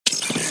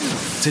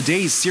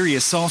Today's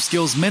Serious Soft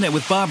Skills Minute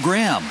with Bob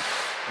Graham.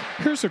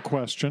 Here's a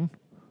question.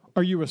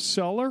 Are you a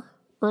seller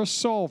or a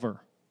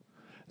solver?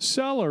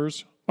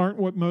 Sellers aren't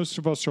what most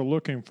of us are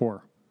looking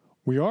for.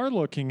 We are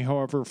looking,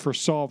 however, for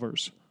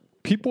solvers.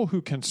 People who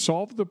can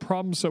solve the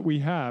problems that we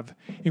have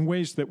in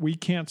ways that we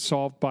can't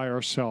solve by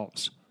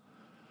ourselves.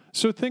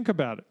 So think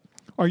about it.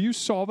 Are you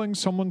solving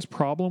someone's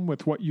problem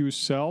with what you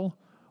sell,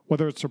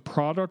 whether it's a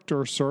product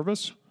or a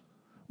service?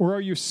 Or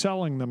are you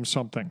selling them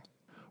something?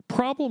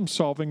 Problem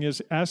solving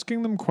is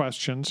asking them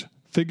questions,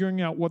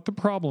 figuring out what the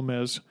problem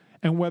is,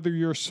 and whether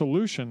your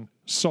solution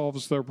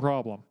solves their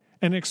problem,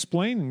 and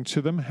explaining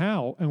to them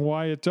how and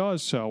why it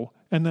does so,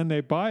 and then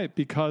they buy it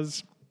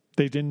because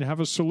they didn't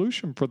have a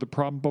solution for the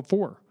problem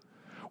before.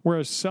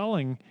 Whereas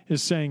selling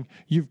is saying,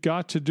 you've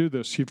got to do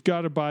this, you've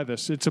got to buy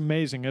this, it's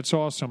amazing, it's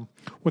awesome,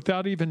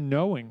 without even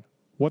knowing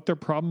what their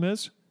problem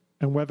is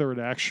and whether it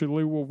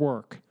actually will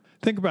work.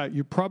 Think about it,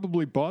 you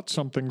probably bought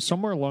something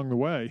somewhere along the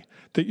way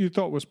that you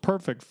thought was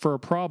perfect for a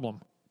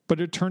problem,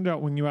 but it turned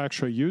out when you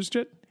actually used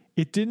it,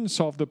 it didn't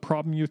solve the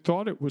problem you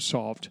thought it was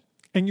solved.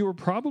 And you were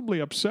probably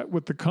upset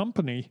with the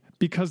company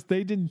because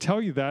they didn't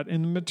tell you that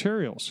in the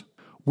materials.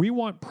 We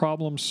want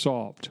problems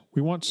solved.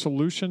 We want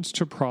solutions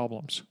to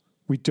problems.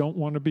 We don't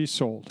want to be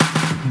sold.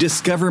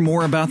 Discover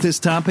more about this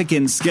topic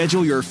and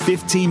schedule your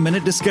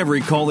 15-minute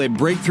discovery call at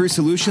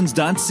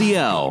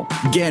breakthroughsolutions.co.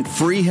 Get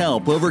free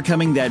help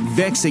overcoming that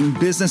vexing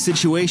business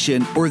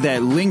situation or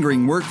that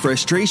lingering work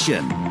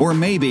frustration. Or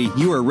maybe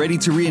you are ready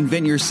to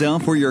reinvent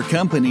yourself or your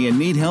company and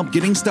need help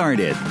getting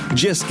started.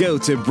 Just go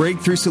to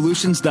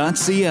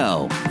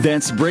breakthroughsolutions.co.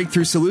 That's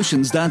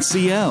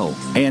breakthroughsolutions.co.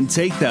 And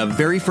take the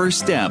very first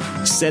step,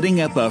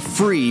 setting up a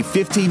free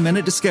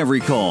 15-minute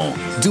discovery call.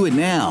 Do it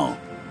now.